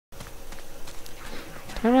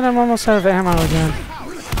Damn it, I'm almost out of ammo again.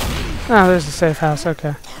 Oh, there's the safe house,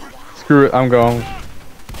 okay. Screw it, I'm going.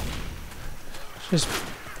 Just...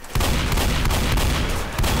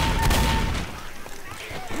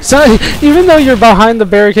 So, even though you're behind the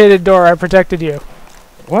barricaded door, I protected you.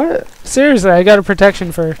 What? Seriously, I got a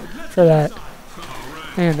protection for that.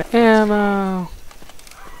 And the ammo.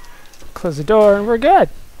 Close the door, and we're good.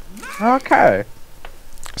 Okay.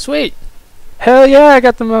 Sweet. Hell yeah, I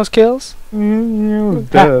got the most kills.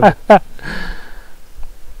 Duh.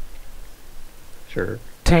 Sure.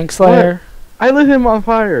 Tank Slayer. What? I lit him on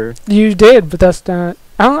fire. You did, but that's not...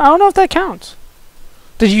 I don't know if that counts.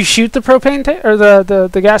 Did you shoot the propane tank or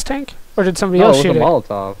the gas tank, or did somebody else shoot it? It was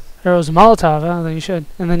a Molotov. Or it was a Molotov. Oh, then you should.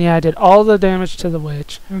 And then yeah, I did all the damage to the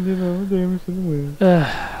witch. I did all the damage to the witch.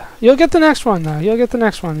 You'll get the next one though. You'll get the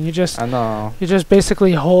next one. You just... I know. You just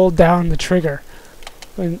basically hold down the trigger.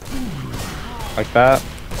 When like that?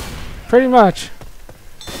 Pretty much.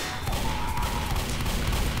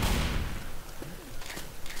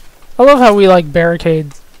 I love how we like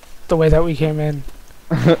barricade the way that we came in.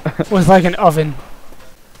 With like an oven.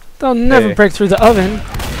 They'll never break through the oven.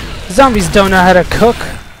 Zombies don't know how to cook.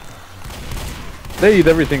 They eat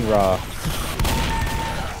everything raw.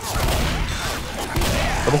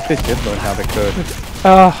 What if they did learn how to cook?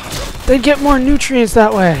 They'd get more nutrients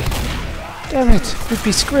that way. Damn it, we'd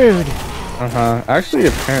be screwed. Actually,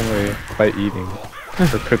 apparently, by eating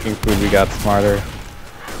or cooking food, we got smarter.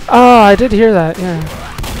 Oh, I did hear that, yeah.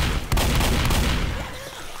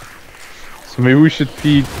 So maybe we should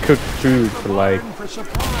feed cooked food to, like,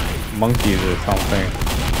 monkeys or something.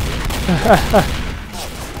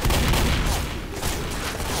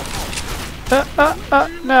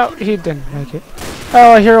 No, he didn't make it.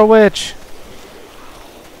 Oh, I hear a witch.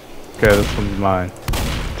 Okay, this one's mine.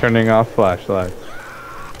 Turning off flashlight.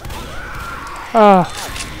 Oh,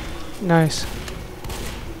 nice.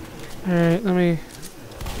 Alright, let me...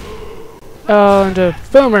 Oh, and a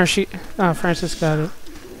boomer she... Oh, Francis got it.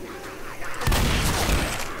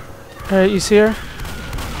 Alright, you see her?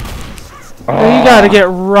 Oh. You gotta get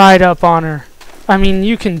right up on her. I mean,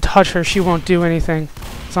 you can touch her, she won't do anything.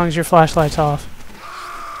 As long as your flashlight's off.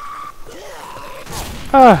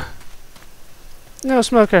 No,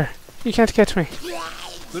 smoker. You can't catch me.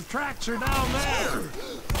 The tracks are down there.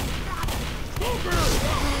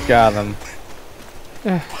 Got him.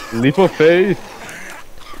 Leap of faith.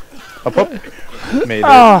 Up, up. Made it.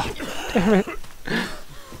 Oh, damn it.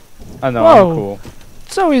 I know, Whoa. I'm cool.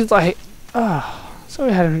 Zoe's like...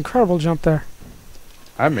 Zoe had an incredible jump there.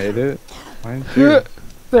 I made it. Mine too.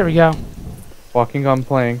 There we go. Walking on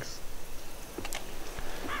planks.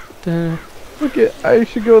 Duh. Look at, I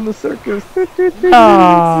should go in the circus. Oh,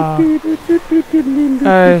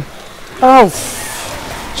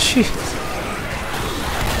 jeez.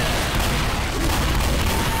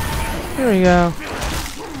 There we go.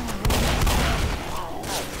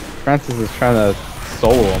 Francis is trying to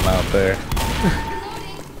solo him out there.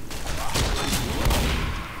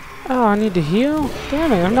 Oh, I need to heal?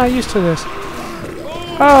 Damn it, I'm not used to this.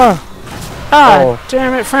 Oh,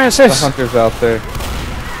 damn it, Francis. The hunter's out there.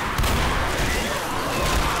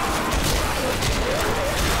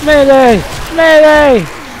 Melee! Melee!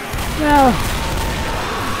 No.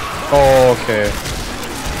 Oh, okay.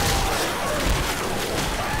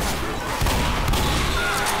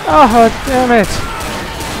 Oh, damn it.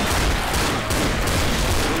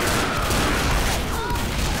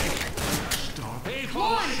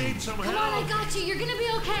 Come on, I got you. You're gonna be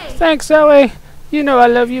okay. Thanks, Zoe. You know I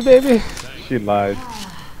love you, baby. She lied.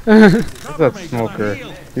 Where's that smoker?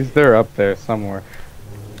 He's there up there somewhere.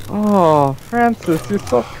 Oh, Francis, you're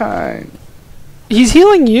so kind. He's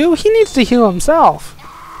healing you? He needs to heal himself.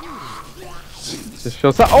 Just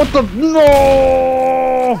shows up. Oh, the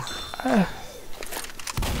no!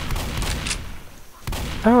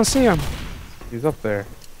 I don't see him. He's up there.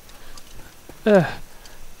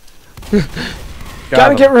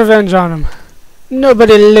 Gotta get revenge on him.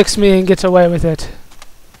 Nobody licks me and gets away with it.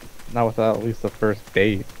 Not without at least the first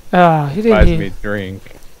date. He did. Buys me a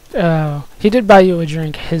drink. Oh, he did buy you a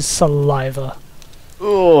drink. His saliva.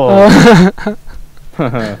 Oh.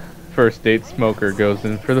 First date smoker goes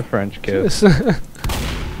in for the French kiss.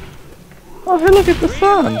 Oh, hey, look at the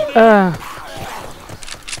sun.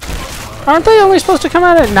 Aren't they only supposed to come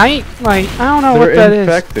out at night? Like, I don't know what that is.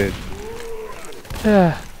 They're infected.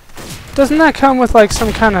 Doesn't that come with like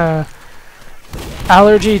some kind of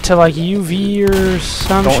allergy to like UV or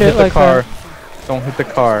some shit like that? Don't hit the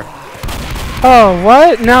car. Oh,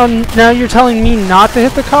 what? Now you're telling me not to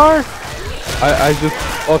hit the car? I just...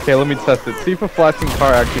 Okay, let me test it. See if a flashing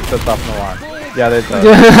car actually sets off an alarm. Yeah, it does.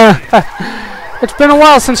 It's been a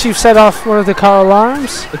while since you've set off one of the car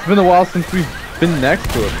alarms. It's been a while since we've been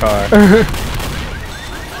next to a car.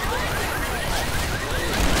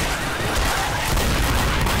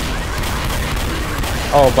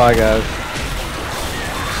 Oh, bye, guys.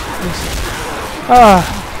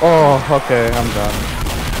 Oh, okay, I'm done.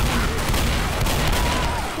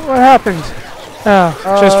 What happened?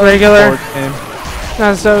 Oh, just regular.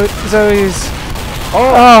 No, Zoe's.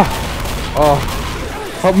 Oh. Oh.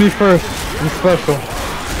 Help me first. I'm special.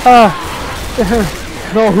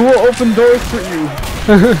 No, who will open doors for you?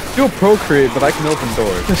 You'll procreate, but I can open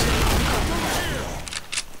doors.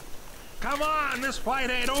 Come on, this fight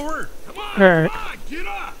ain't over. Come on, Alright. come on, get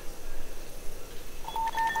up.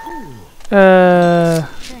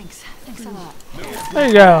 Thanks. Thanks a lot. There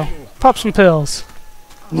you go. Pop some pills.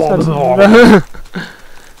 That's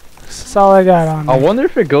all I got on me. I wonder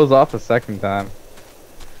if it goes off a second time.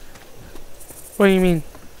 What do you mean?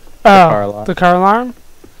 car alarm. The car alarm?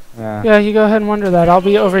 Yeah. Yeah, you go ahead and wonder that. I'll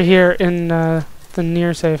be over here in the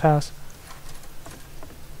near safe house.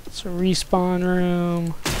 It's a respawn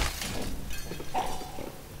room.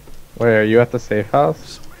 Wait, are you at the safe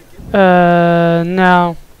house?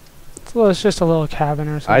 No. It's just a little cabin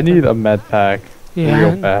or something. I need a med pack. Yeah,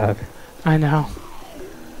 Real bad. I know.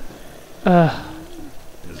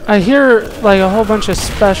 I hear like a whole bunch of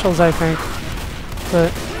specials, I think,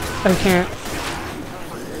 but I can't.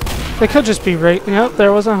 They could just be right. Yep,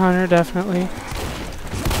 there was a hunter, definitely.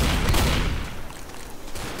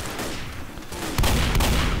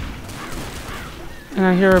 And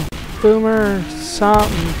I hear a boomer or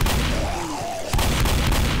something.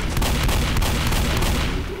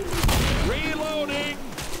 Reloading.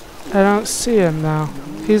 I don't see him though.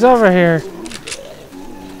 He's over here.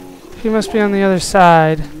 He must be on the other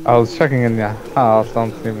side. I was checking in the house. I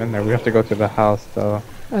don't see him in there. We have to go to the house, though.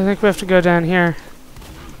 I think we have to go down here.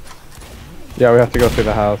 Yeah, we have to go through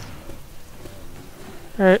the house.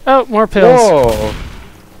 Alright. Oh, more pills. Whoa!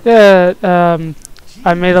 Yeah,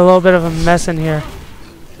 I made a little bit of a mess in here.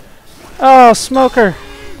 Oh, smoker!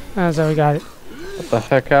 Oh, so we got it. What the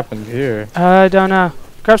heck happened here? I don't know.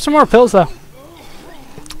 Grab some more pills, though.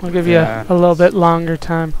 I'll give you a little bit longer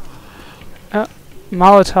time. Oh,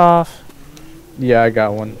 Molotov. Yeah, I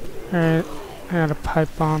got one. Alright, I got a pipe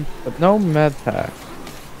bomb. But no med pack.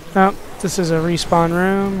 Oh, this is a respawn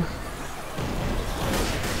room.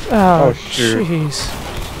 Oh, shoot. jeez.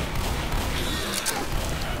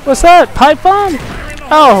 What's that? Pipe bomb?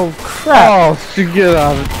 Oh, crap. Oh, she get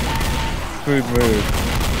on it. Smooth move.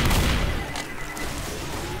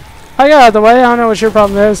 I got out of the way. I don't know what your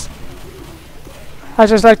problem is. I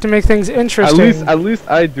just like to make things interesting. At least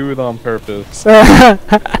I do it on purpose. I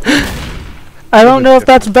don't know if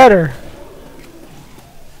that's better.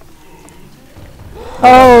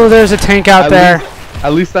 Oh, there's a tank out there.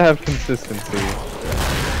 At least I have consistency.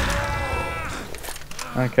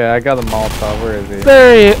 Okay, I got a Molotov. Where is he?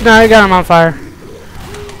 There he is. No, I got him on fire.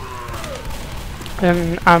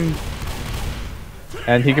 And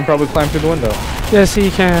And he can probably climb through the window. yes, he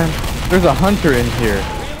can. There's a hunter in here.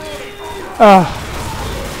 Oh.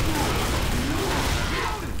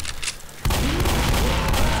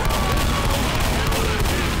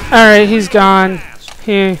 Alright, he's gone.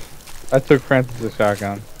 He I took Francis'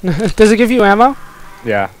 shotgun. does it give you ammo?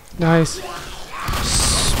 Yeah. Nice.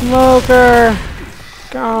 Smoker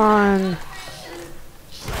gone.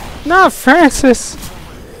 No, Francis.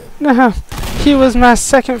 No, he was my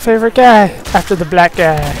second favorite guy after the black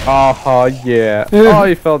guy. Oh yeah. Oh,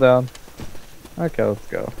 he fell down. Okay, let's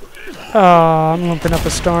go. Oh, I'm lumping up a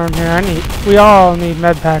storm here. We all need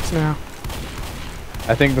med packs now.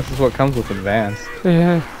 I think this is what comes with advanced.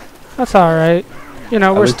 Yeah, that's all right. You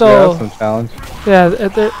know, At we're least still. we have some challenge. Yeah,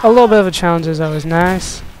 a little bit of a challenge is always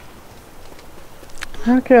nice.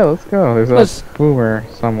 Okay, let's go. There's Let's- a boomer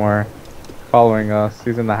somewhere following us.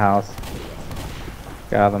 He's in the house.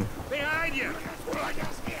 Got him. Behind you.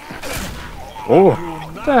 Oh.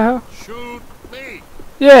 What the hell? Shoot me.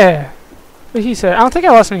 Yeah. What he said. I don't think I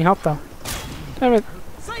lost any help though. Damn it.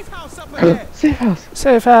 Safe house up ahead. Safe house.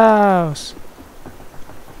 Safe house.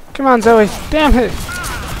 Come on, Zoe. Damn it.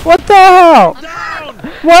 What the hell? Down.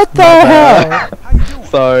 What the hell? How you doing?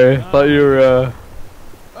 Sorry. Thought you were.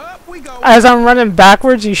 Up we go. As I'm running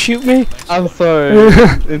backwards, you shoot me? I'm sorry.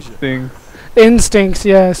 Instincts. Instincts,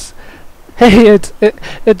 yes. Hey, it's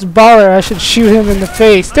Baller. I should shoot him in the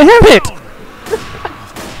face. Damn it!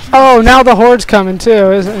 Oh, now the horde's coming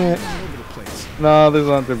too, isn't it? No, there's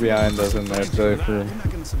a hunter behind us in that safe room.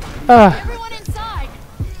 Everyone inside.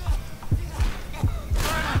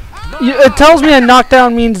 It tells me a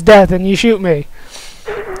knockdown means death, and you shoot me.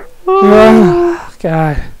 Oh,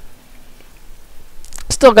 God.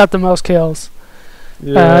 Still got the most kills.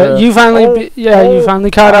 You finally, Oh, you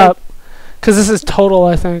finally caught oh. up. Cause this is total,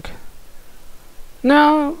 I think.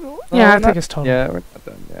 No, yeah, I think it's total. Yeah, we're not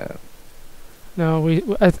done yet. No,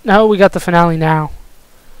 we got the finale now.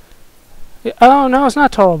 Oh no, it's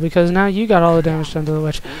not total because now you got all the damage done to the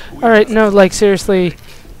witch. All right, no, like seriously,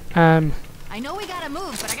 I know we gotta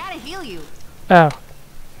move, but I gotta heal you. Oh,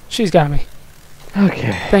 she's got me.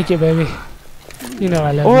 Okay. Thank you, baby. You know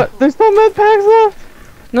I love you. What? There's no med packs left?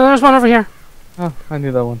 No, there's one over here. Oh, I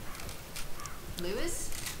knew that one. Lewis,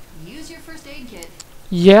 use your first aid kit.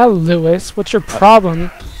 Yeah, Lewis, what's your problem?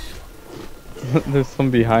 There's some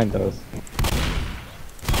behind us.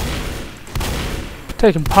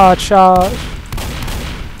 Taking pot shots,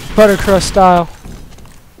 Buttercrust style.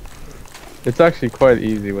 It's actually quite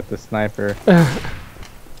easy with the sniper.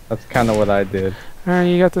 That's kind of what I did. Alright,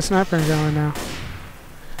 you got the sniper going now.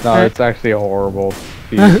 No, Alright. it's actually horrible.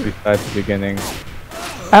 Besides the beginning.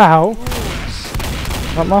 Ow.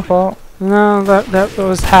 Not my fault. No, that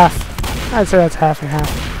was half. I'd say that's half and half.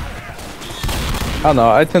 I don't know.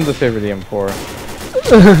 I tend to favor the M4.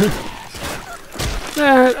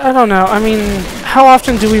 I don't know. I mean, how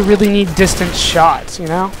often do we really need distance shots, you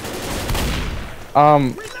know?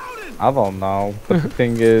 I don't know. But the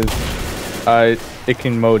thing is, it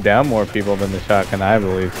can mow down more people than the shotgun, I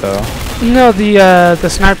believe so. No, the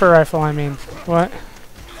sniper rifle, I mean. What?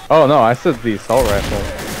 Oh no, I said the assault rifle.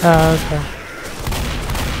 Okay.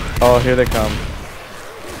 Oh, here they come.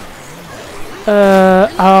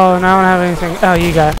 Oh, now I don't have anything. Oh, you got it.